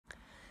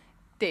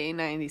day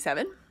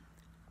 97.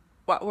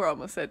 Wow, we're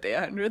almost at day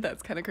 100.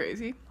 That's kind of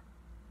crazy.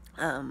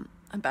 I'm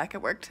back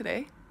at work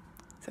today,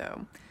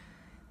 so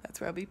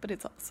that's where I'll be, but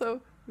it's also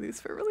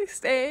Lucifer release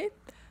day,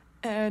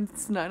 and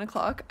it's 9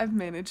 o'clock. I've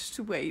managed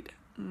to wait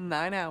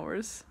 9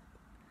 hours.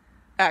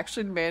 I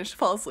actually managed to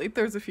fall asleep.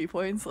 There was a few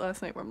points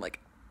last night where I'm like,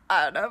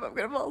 I don't know if I'm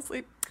gonna fall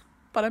asleep,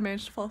 but I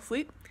managed to fall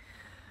asleep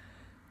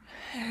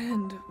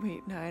and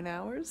wait 9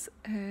 hours,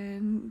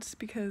 and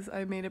because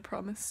I made a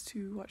promise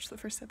to watch the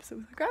first episode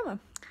with my grandma,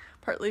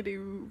 partly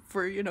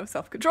for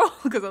self-control,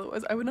 because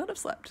otherwise I would not have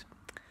slept,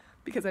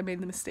 because I made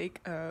the mistake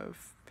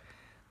of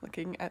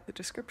looking at the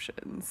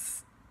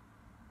descriptions,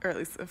 or at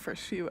least the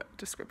first few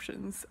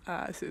descriptions,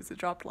 as soon as it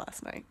dropped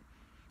last night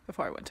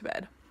before I went to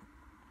bed,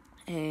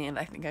 and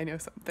I think I know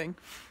something.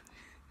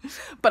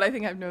 But I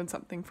think I've known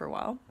something for a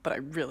while, but I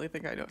really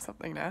think I know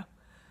something now.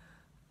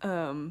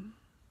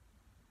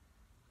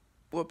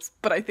 Whoops,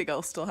 but I think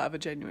I'll still have a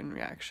genuine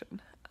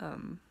reaction.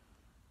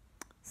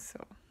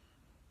 So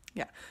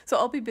yeah, so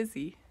I'll be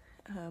busy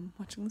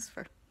watching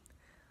Lucifer.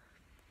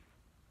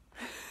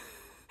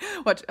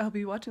 I'll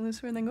be watching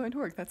Lucifer and then going to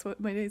work. That's what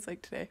my day's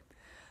like today.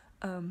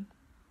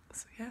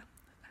 So yeah,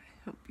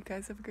 I hope you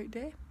guys have a great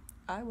day.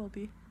 I will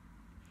be.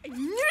 I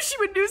knew she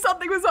would do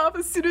something was off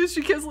as soon as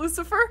she kissed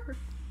Lucifer.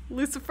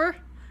 Lucifer,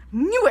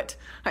 knew it.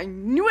 I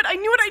knew it. I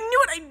knew it. I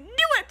knew it. I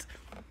knew it.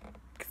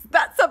 Because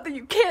that's something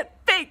you can't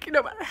fake,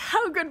 no matter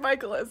how good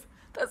Michael is.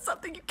 That's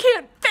something you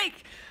can't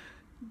fake.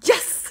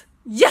 Yes.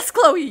 Yes,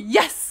 Chloe.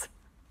 Yes.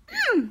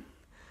 Yes.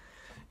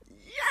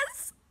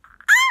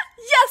 Ah,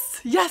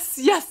 yes. Yes.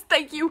 Yes.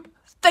 Thank you.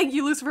 Thank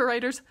you, Lucifer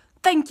writers.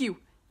 Thank you.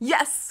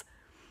 Yes.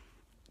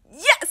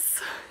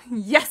 Yes.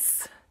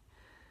 Yes.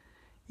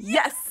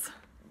 Yes.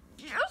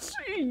 Yes.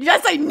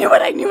 Yes. I knew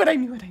it. I knew it. I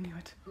knew it. I knew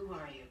it. Who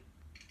are you?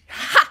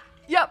 Ha!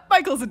 Yep,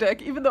 Michael's a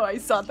dick, even though I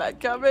saw that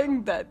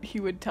coming, that he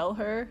would tell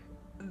her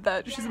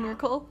that she's a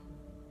miracle.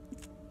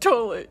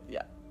 Totally,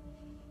 yeah.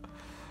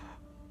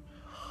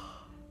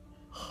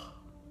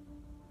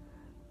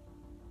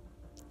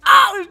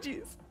 Oh,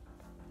 jeez.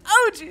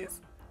 Oh, jeez.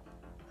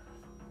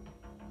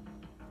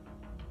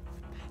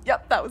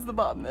 Yep, that was the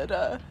bomb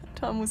that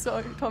Tom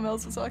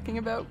Ellis was talking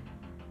about.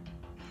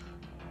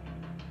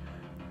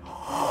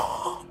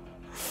 I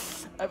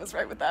was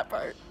right with that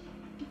part.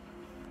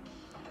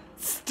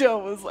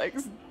 Still was like,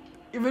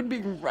 even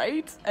being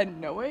right and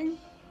knowing,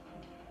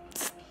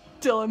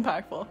 still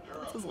impactful.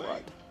 This is a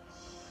lot.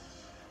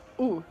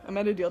 Ooh,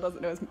 Amanda Deal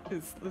doesn't know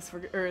is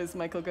Lucifer, or is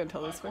Michael gonna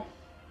tell Lucifer?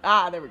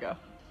 Ah, there we go.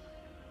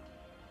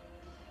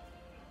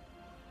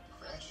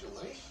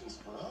 Congratulations,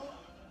 bro.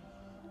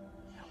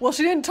 Well,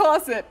 she didn't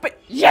toss it, but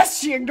yes,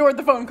 she ignored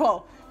the phone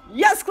call.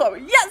 Yes,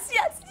 Chloe. Yes,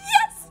 yes,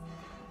 yes.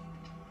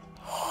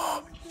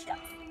 Oh, yes.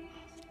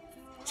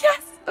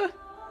 Yes.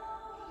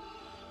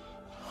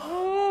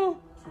 Oh.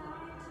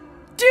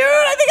 Dude,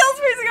 I think hell's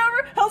freezing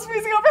over. Hell's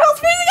freezing over. Hell's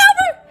freezing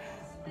over.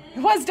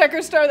 Why does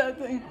Decker star that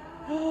thing?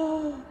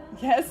 Oh,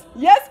 yes,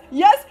 yes,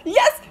 yes,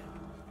 yes.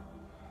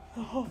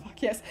 Oh,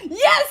 fuck, yes.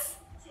 Yes!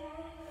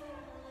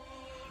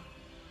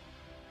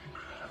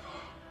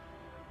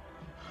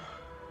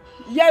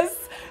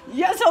 Yes!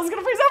 Yes, hell's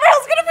gonna freeze over!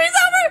 Hell's gonna freeze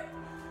over!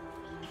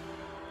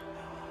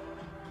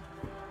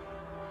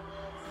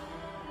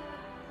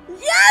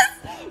 Yes!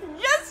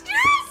 Yes,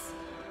 yes!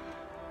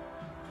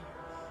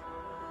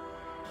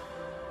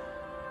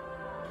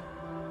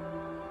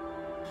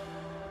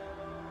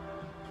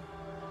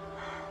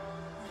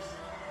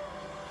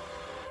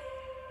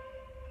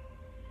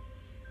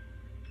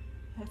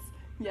 Yes,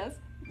 yes,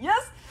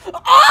 yes!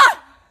 Ah!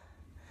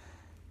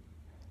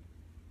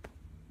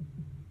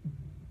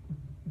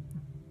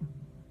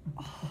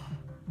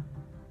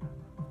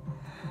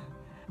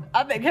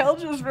 I think hell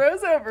just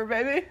froze over,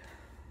 baby.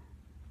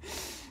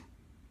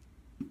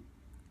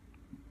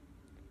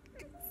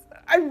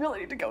 I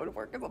really need to go to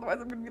work, because otherwise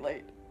I'm gonna be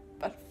late.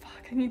 But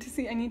fuck, I need to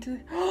see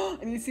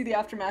the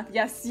aftermath.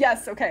 Yes,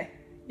 yes, okay.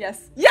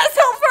 Yes, yes,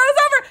 hell froze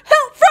over!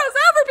 Hell froze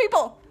over,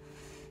 people!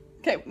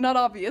 Okay, not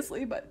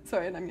obviously, but,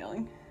 sorry, and I'm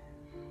yelling.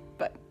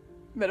 But,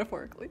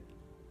 metaphorically.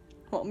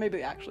 Well,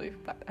 maybe actually,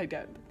 but I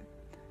doubt.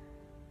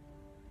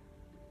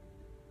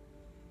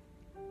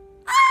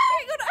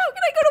 How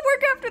can I go to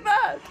work after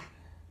that?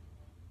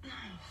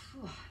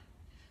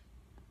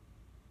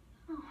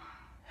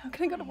 How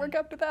can I go to work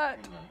after that?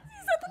 Is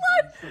that the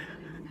line?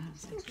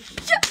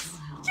 Yes!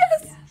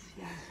 Yes!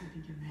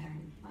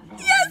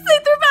 Yes, they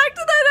threw back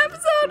to that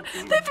episode!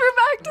 They threw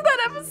back to that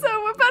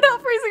episode about hell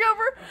freezing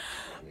over.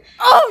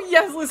 Oh,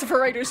 yes, Lucifer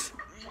writers.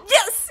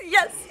 Yes,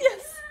 yes,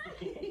 yes.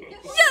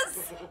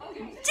 Yes!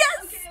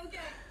 Yes!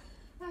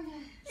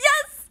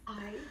 Yes!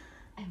 I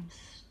am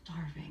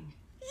starving.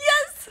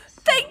 Yes!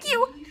 Thank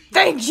you!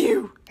 Thank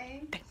you!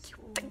 Thank you!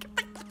 Thank you!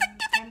 Thank you!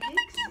 Thank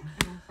you!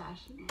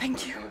 Thank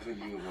you! Whatever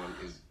you want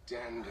is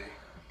dandy.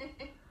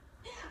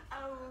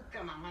 Oh,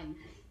 come on.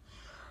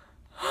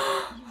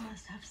 You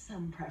must have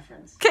some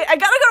preference. Okay, I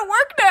gotta go to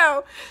work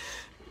now!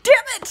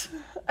 Damn it!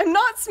 I'm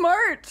not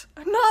smart!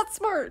 I'm not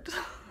smart!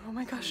 Oh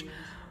my gosh.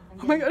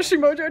 Oh my gosh, she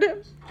mojoed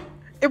him.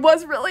 It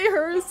was really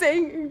her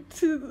saying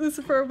to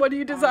Lucifer, what do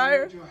you I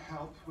desire? need your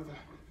help with a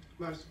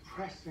most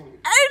pressing.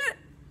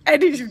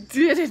 And he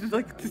did it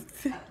like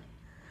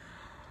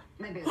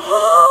My boots.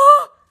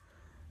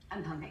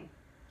 I'm pumping.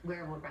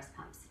 Wearable breast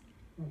pumps.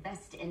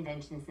 Best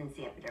invention since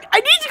the epidural. I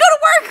need to go to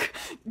work!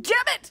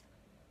 Damn it!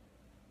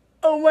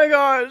 Oh my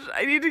gosh,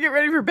 I need to get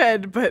ready for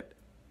bed, but...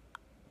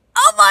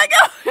 Oh my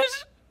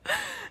gosh!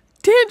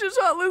 Dan just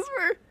shot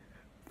Lucifer.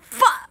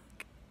 Fuck!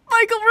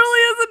 Michael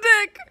really is a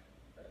dick!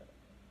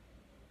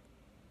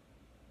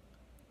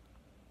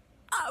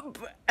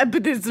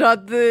 But it's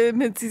not the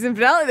mid-season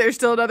finale, there's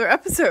still another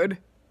episode.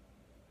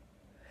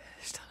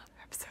 There's still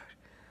another episode.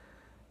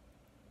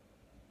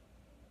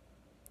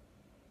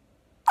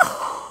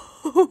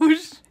 Oh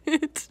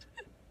shit.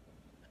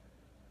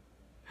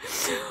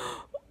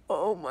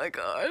 Oh my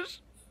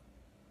gosh.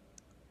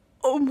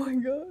 Oh my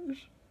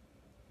gosh.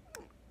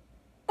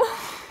 This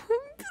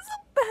is so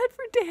bad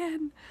for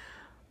Dan.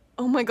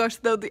 Oh my gosh,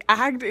 though, the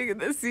acting in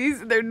this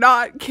season, they're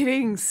not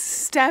kidding.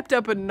 Stepped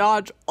up a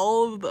notch,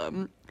 all of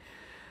them.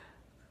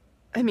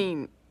 I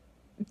mean,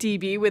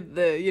 DB with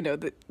the, you know,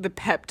 the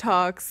pep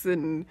talks,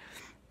 and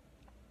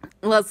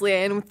Leslie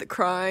Ann with the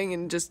crying,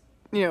 and just,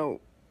 you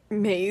know,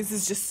 Maze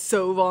is just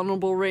so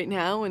vulnerable right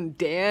now, and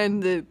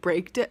Dan, the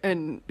breakdown,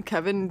 and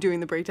Kevin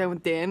doing the breakdown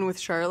with Dan with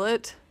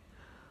Charlotte.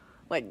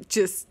 Like,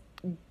 just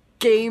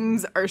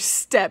games are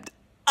stepped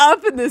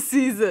up in this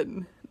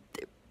season.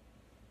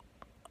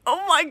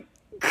 Oh my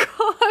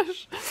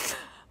gosh.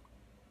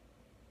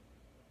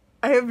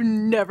 I have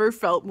never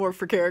felt more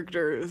for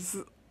characters,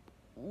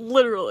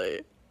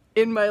 literally,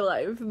 in my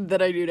life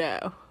than I do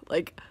now.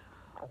 Like,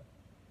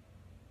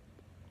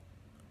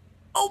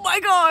 oh my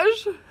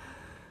gosh.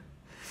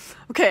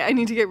 Okay, I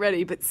need to get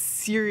ready, but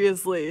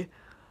seriously,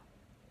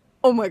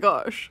 oh my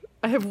gosh,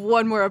 I have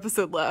one more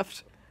episode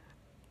left,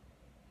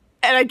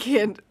 and I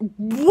can't,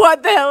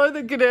 what the hell are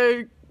they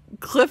gonna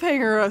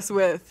cliffhanger us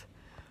with?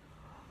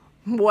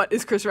 What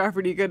is Chris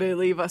Rafferty gonna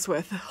leave us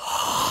with?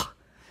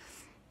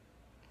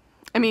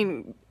 I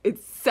mean,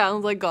 it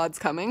sounds like God's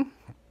coming,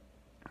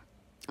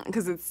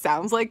 because it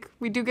sounds like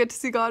we do get to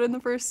see God in the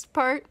first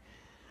part,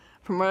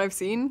 from what I've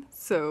seen,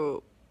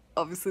 so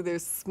obviously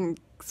there's some,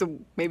 so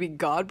maybe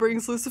God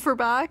brings Lucifer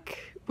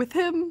back with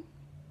him?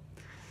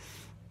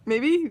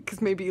 Maybe?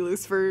 Because maybe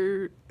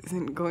Lucifer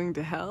isn't going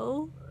to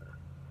hell?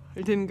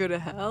 Or didn't go to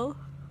hell?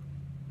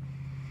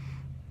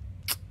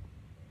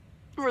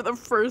 For the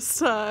first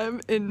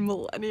time in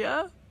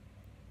millennia?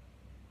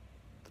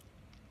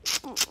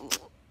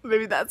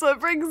 Maybe that's what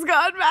brings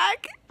God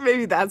back?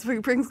 Maybe that's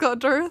what brings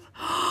God to Earth?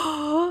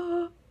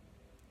 Oh.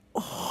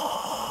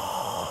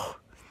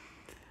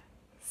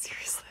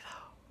 Seriously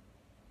though.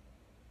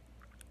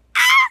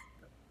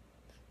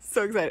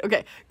 So excited.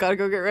 Okay, gotta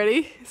go get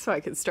ready so I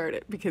can start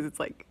it because it's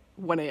like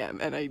 1 a.m.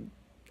 and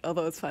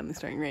although it's finally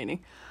starting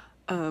raining,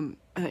 and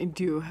I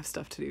do have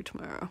stuff to do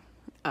tomorrow,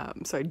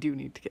 so I do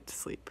need to get to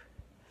sleep.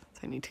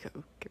 So I need to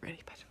go get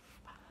ready, but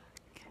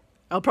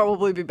I'll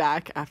probably be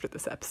back after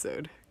this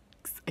episode.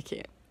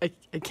 I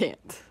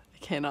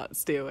cannot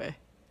stay away.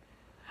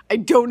 I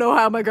don't know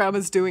how my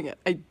grandma's doing it.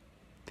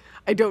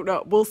 I don't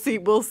know. We'll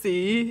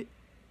see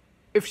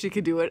if she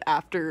could do it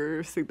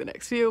after seeing the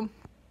next few.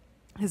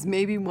 Because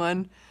maybe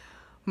one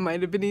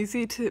might have been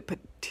easy to, but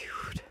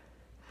dude,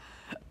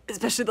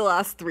 especially the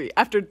last 3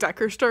 after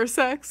Decker Star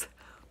sex.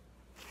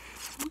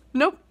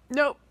 Nope.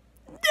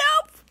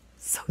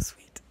 So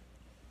sweet.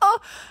 Oh,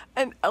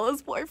 and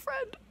Ella's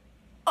boyfriend.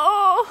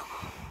 Oh,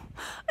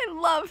 I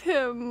love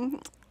him.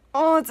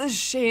 Oh, it's a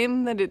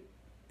shame that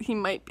he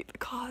might be the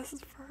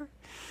cause for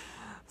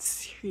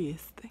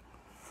serious things.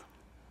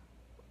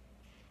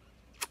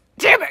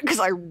 Damn it, because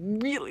I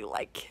really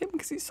like him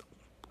because he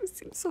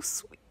seems so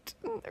sweet.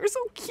 They're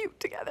so cute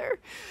together.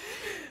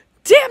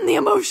 Damn the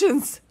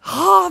emotions.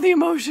 Oh, the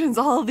emotions.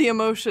 All the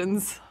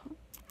emotions.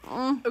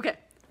 Okay.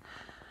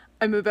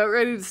 I'm about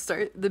ready to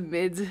start the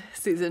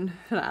mid-season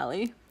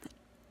finale.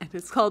 And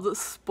it's called a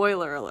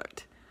spoiler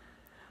alert.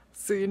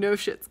 So you know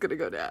shit's gonna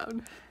go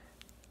down.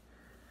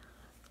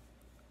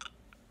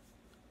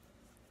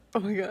 Oh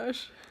my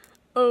gosh.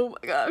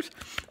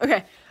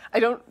 Okay.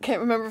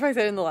 Can't remember if I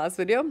said it in the last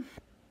video.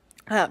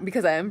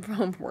 Because I am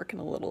home from work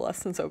and a little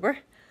less than sober.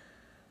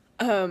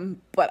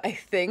 But I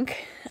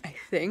think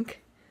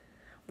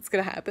what's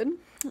gonna happen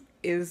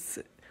is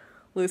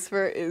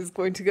Lucifer is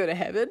going to go to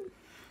heaven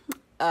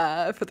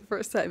for the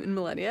first time in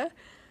millennia.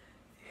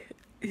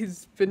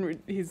 He's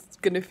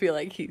gonna feel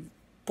like he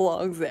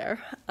belongs there,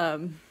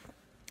 and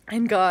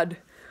God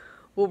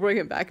will bring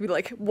him back and be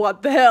like,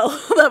 "What the hell?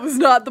 That was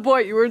not the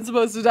point. You weren't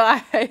supposed to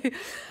die."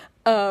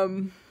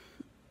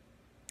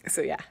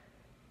 So yeah,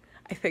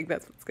 I think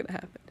that's what's gonna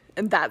happen,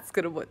 and that's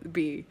gonna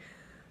be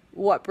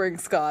what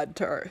brings God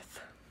to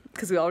Earth,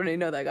 because we already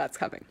know that God's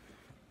coming.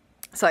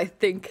 So I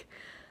think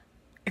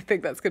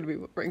that's gonna be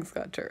what brings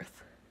God to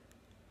Earth.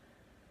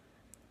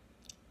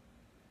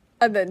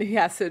 And then he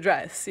has to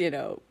address,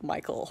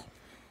 Michael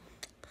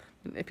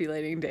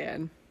manipulating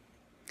Dan.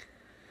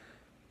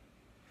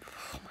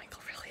 Oh,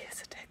 Michael really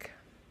is a dick.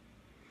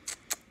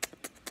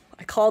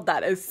 I called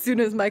that as soon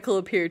as Michael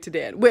appeared to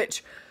Dan,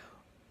 which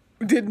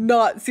did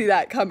not see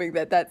that coming,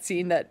 that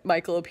scene that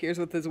Michael appears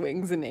with his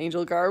wings in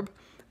angel garb,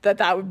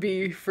 that would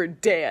be for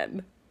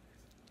Dan.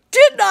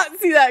 Did not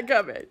see that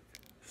coming.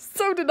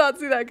 So did not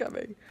see that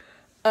coming.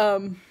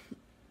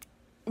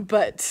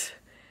 But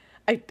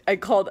I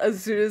called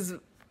as soon as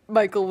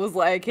Michael was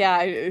like,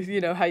 yeah, you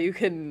know, how you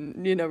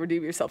can, you know,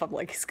 redeem yourself. I'm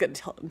like, he's gonna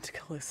tell him to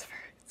kill Lucifer.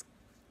 It's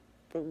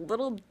a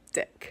little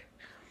dick.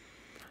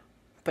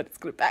 But it's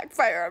gonna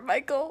backfire on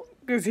Michael,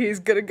 because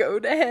he's gonna go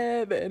to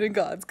heaven and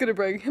God's gonna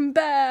bring him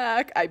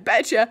back. I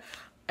betcha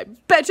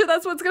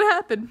that's what's gonna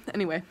happen.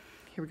 Anyway,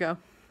 here we go.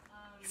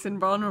 He's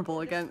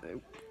invulnerable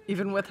again,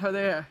 even with her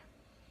there.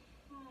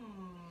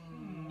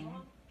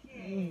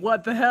 Okay.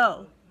 What the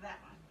hell? That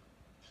one.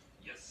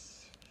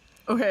 Yes.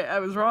 Okay, I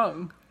was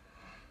wrong.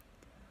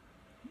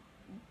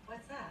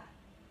 What's that?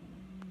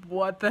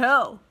 What the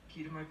hell?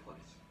 Key to my place.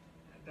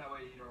 That way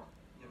you don't,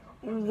 you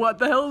know. What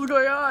the hell is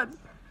going on?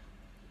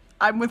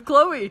 I'm with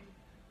Chloe.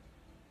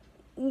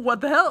 What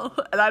the hell?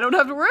 And I don't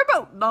have to worry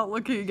about not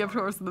looking a gift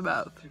horse in the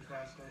mouth. Too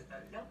fast.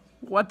 Nope.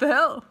 What the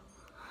hell?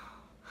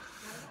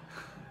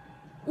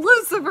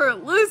 Lucifer,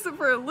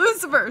 Lucifer,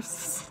 Lucifer,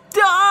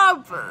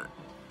 stop!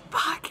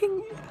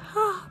 Fucking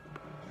up.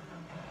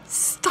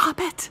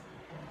 Stop it.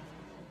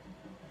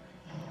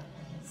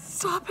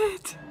 Stop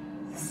it.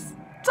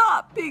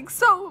 Stop being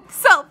so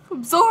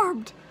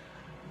self-absorbed.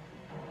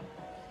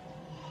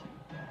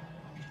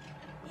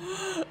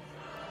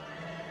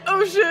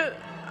 Oh shit.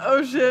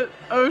 Oh shit.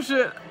 Oh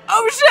shit.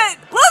 Oh shit!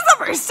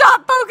 Lucifer,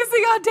 stop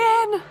focusing on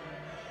Dan!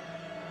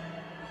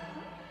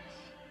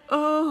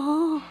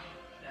 Oh.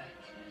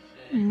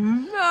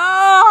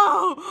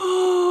 No!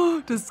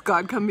 Does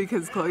God come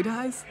because Chloe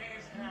dies?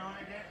 Here's how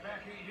I get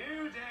back at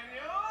you,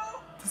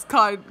 Daniel. Does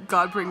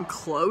God bring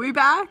Chloe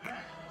back?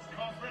 Let's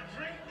call for a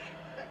drink.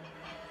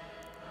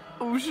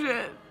 Oh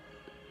shit.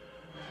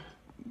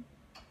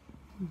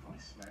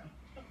 Voicemail.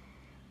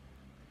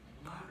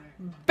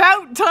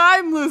 About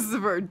time,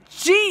 Lucifer!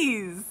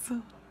 Jeez!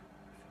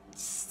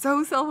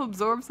 So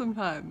self-absorbed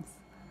sometimes.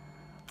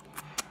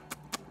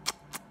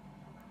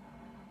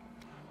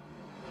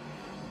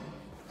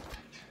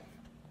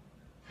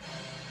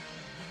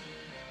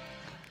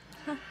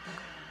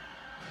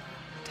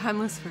 Time,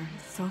 Lucifer.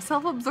 So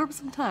self-absorbed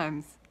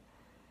sometimes.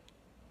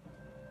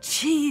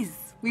 Jeez!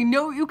 We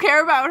know you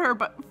care about her,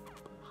 but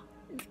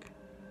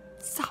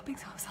stop being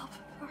so self-absorbed.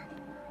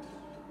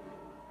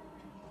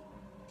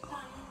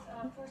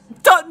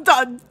 Dun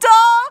dun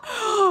dun!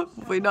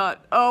 Hopefully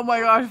not. Oh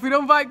my gosh, if we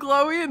don't find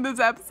Chloe in this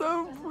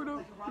episode, we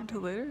don't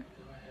until later. Go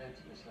ahead,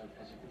 Miss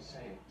Lopez, you can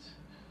say it.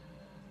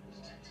 Miss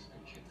Tex has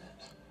been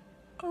kidnapped.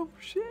 Oh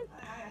shit.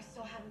 I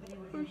still haven't been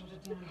able to get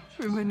it done.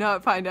 We might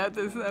not find out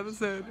this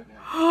episode.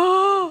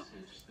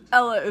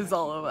 Ella is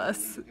all of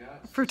us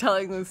for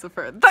telling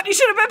Lucifer that he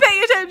should have been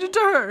paying attention to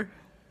her.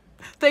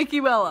 Thank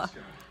you, Ella.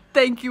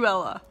 Thank you,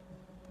 Ella.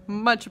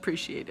 Much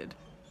appreciated.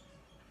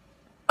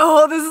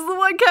 Oh, this is the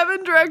one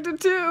Kevin directed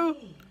too.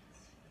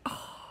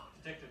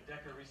 Detective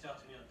Decker reached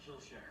out to me on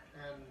Killshare.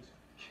 And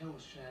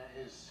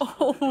Killshare is...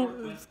 Oh,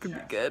 this could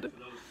be good. For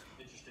those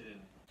interested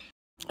in.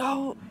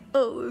 Oh,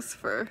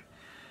 Lucifer.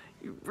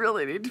 You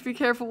really need to be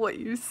careful what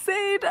you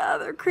say to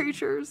other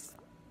creatures.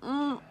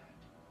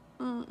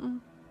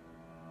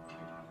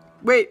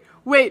 Wait.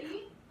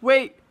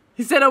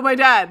 He said, oh, my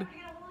dad.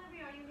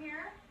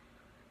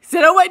 He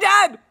said, oh, my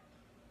dad.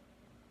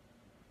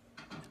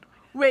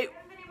 Wait,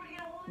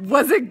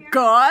 was it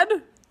God?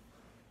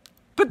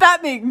 But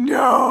that make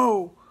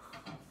no.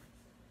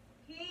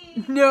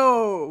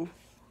 No.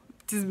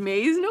 Does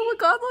Maze know what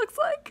God looks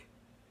like?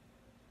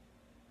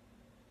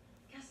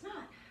 Guess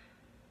not.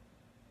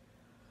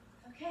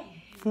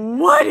 Okay.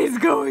 What is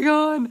going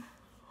on?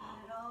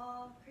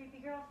 Little creepy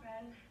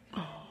girlfriend.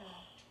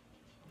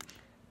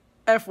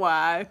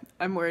 FYI,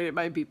 I'm worried it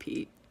might be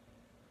Pete.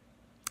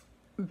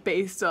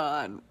 Based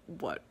on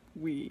what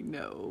we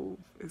know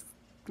is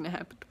gonna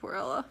happen to poor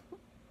Ella.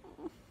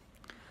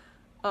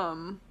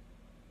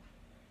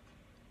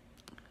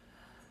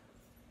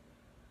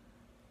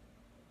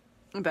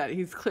 That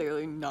he's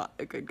clearly not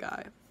a good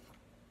guy.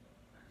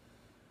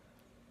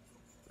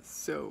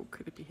 So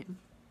could it be him?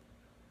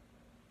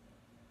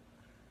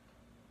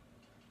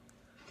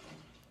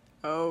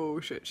 Oh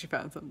shit, she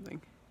found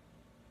something.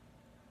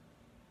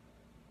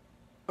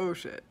 Oh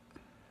shit.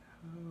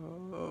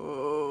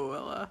 Oh,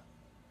 Ella.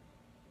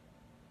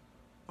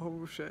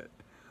 Oh shit.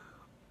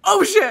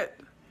 Oh shit!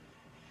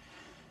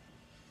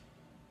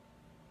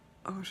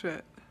 Oh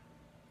shit.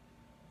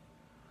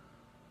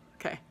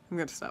 Okay, I'm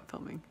gonna stop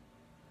filming.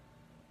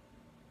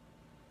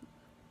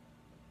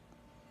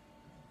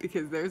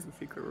 Because there's the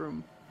secret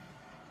room.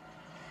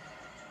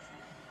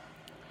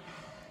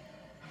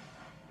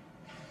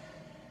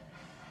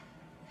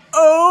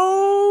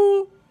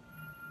 Oh!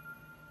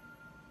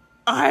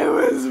 I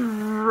was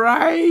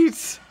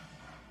right!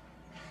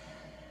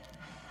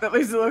 At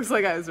least it looks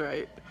like I was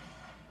right.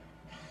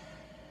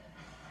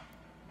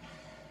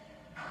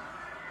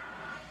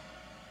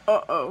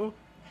 Uh-oh.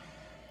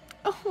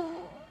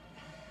 Oh.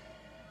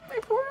 My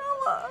poor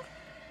Ella.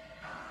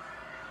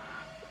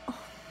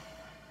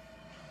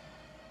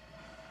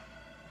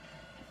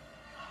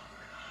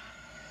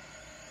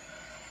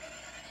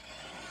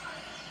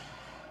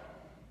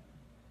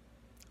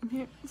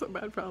 here. So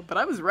bad for Ella, but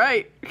I was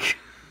right.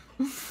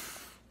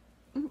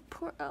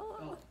 Poor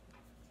Ella.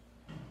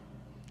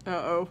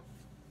 Uh-oh.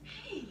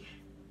 Hey.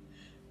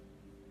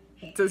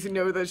 Does he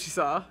know that she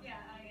saw? Yeah,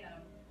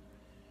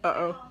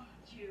 Uh-oh. called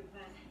you,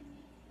 but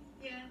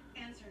you didn't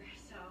answer,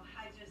 so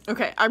I just.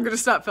 Okay, I'm gonna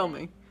stop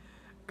filming.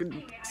 Gonna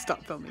Anyway, I stop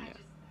just- filming I it.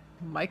 just-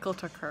 Michael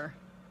took her.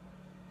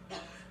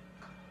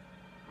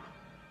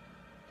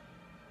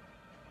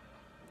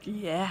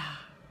 Yeah.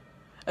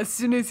 As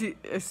soon as she's.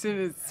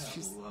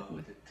 Hello,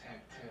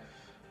 detective.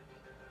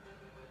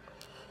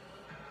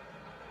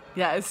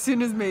 Yeah, as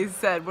soon as Maze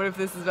said, what if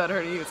this is about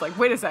her? He was like,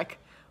 wait a sec.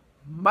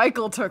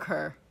 Michael took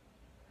her.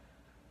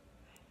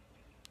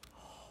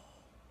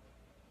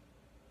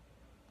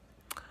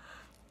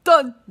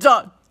 Dun,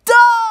 dun, dun!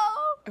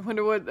 I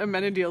wonder what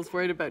Amenadiel's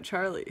worried about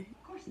Charlie.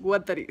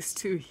 What, that he's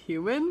too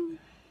human?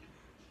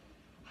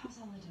 How's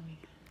Ella doing?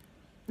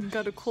 He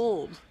got a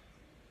cold.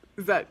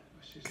 Is that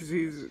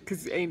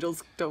because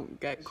angels don't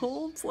get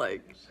colds?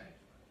 Like,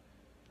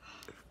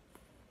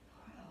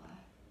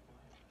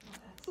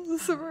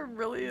 Lucifer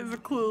really is a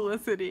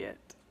clueless idiot.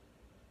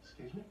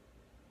 Excuse me?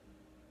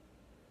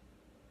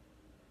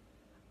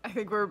 I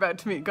think we're about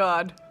to meet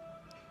God.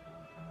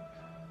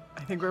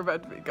 I think we're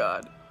about to meet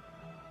God.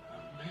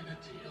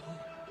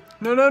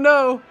 No, no,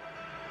 no.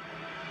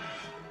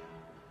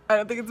 I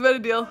don't think it's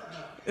Amenadiel.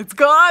 It's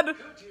God. Could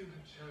you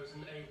have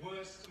chosen a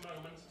worse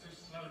moment to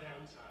slow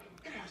down time?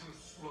 It wasn't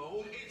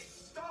slow, it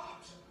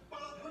stopped. Well,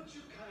 I'll put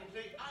you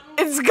kindly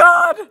It's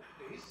God.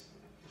 Please.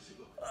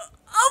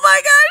 Oh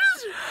my gosh.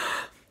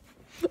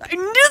 I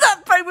knew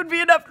that fight would be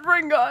enough to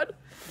bring God.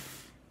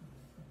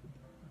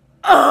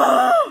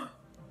 Oh.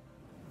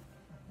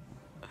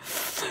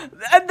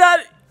 And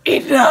that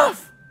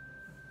enough.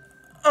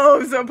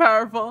 Oh, so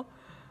powerful.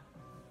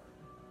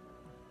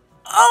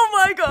 Oh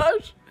my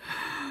gosh.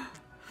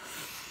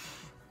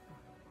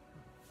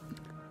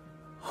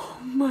 Oh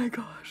my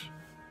gosh.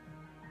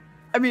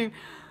 I mean,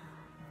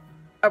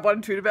 I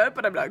want to tweet about it,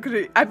 but I'm not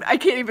gonna. I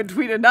can't even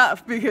tweet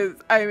enough because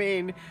I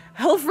mean,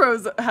 hell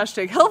froze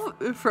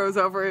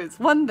over is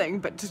one thing,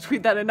 but to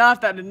tweet that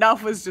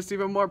enough was just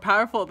even more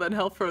powerful than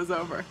hell froze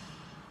over.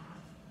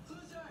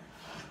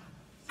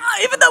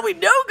 Even though we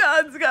know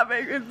God's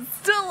coming, it's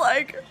still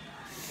like,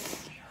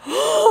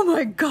 oh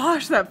my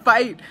gosh, that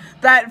fight.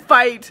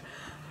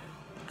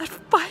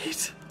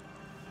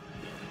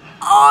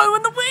 Oh,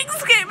 when the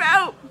wings came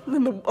out, and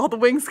then all the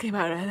wings came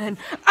out, and then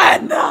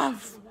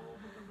enough.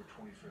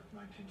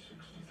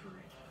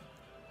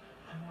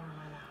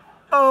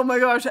 Oh my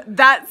gosh,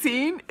 that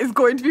scene is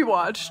going to be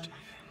watched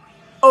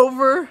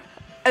over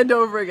and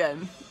over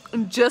again.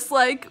 And just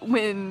like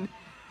when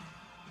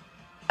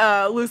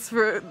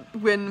Lucifer,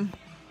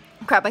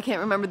 crap, I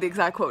can't remember the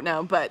exact quote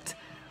now, but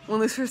when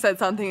Lucifer said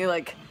something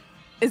like,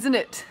 isn't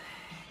it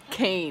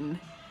Cain?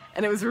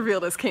 And it was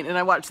revealed as Cain, and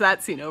I watched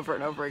that scene over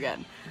and over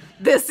again.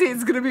 This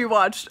scene's gonna be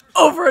watched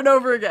over and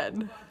over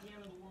again.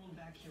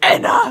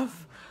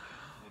 Enough!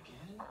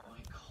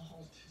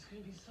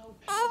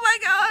 Oh my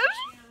gosh!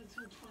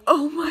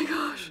 Oh my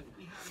gosh!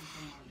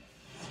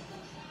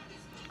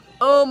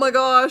 Oh my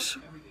gosh!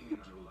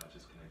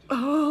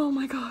 Oh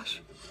my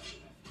gosh!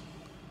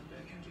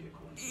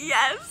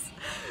 Yes!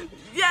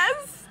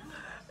 Yes!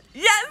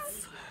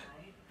 Yes!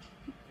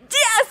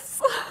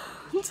 Yes!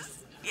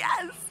 Just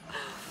yes!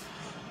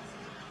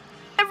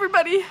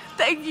 Everybody,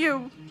 thank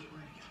you!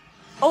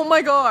 Oh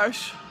my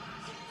gosh!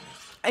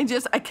 I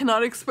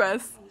cannot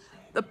express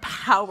the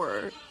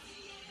power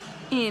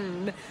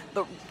in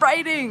the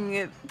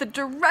writing, the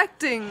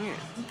directing,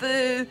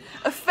 the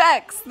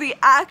effects, the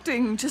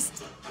acting,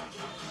 just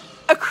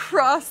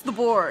across the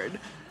board.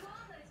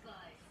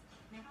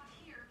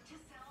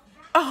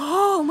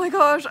 Oh my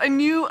gosh, I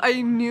knew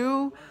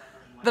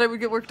that I would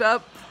get worked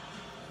up,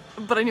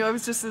 but I knew I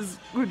would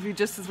be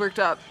just as worked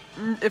up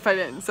if I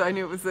didn't, so I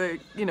knew it was the,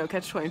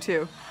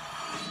 catch-22.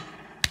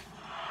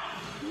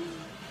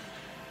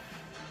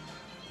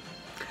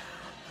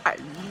 I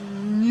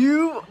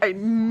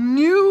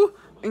knew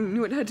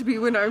it had to be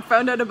when I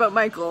found out about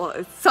Michael.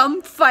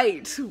 Some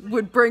fight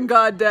would bring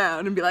God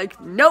down and be like,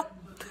 nope,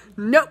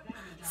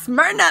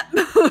 smarten up.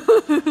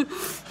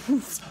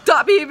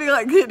 Stop behaving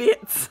like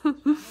idiots.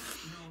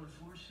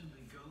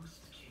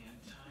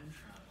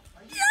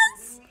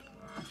 Yes!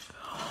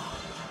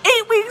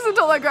 8 weeks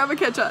until my grandma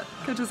catches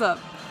up.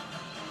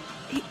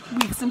 8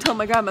 weeks until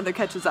my grandmother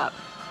catches up.